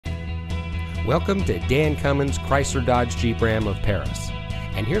Welcome to Dan Cummins Chrysler Dodge Jeep Ram of Paris.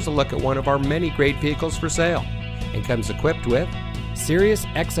 And here's a look at one of our many great vehicles for sale. And comes equipped with Sirius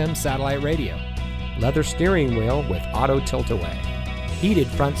XM satellite radio, leather steering wheel with auto tilt-away, heated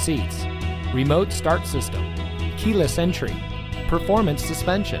front seats, remote start system, keyless entry, performance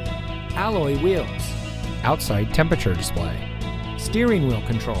suspension, alloy wheels, outside temperature display, steering wheel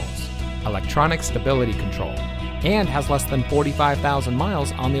controls, electronic stability control, and has less than 45,000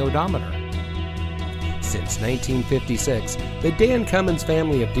 miles on the odometer. Since 1956, the Dan Cummins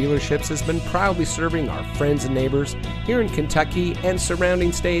family of dealerships has been proudly serving our friends and neighbors here in Kentucky and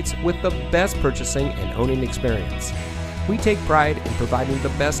surrounding states with the best purchasing and owning experience. We take pride in providing the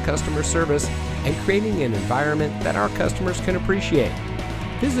best customer service and creating an environment that our customers can appreciate.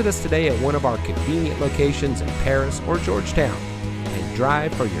 Visit us today at one of our convenient locations in Paris or Georgetown and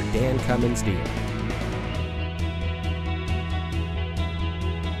drive for your Dan Cummins dealer.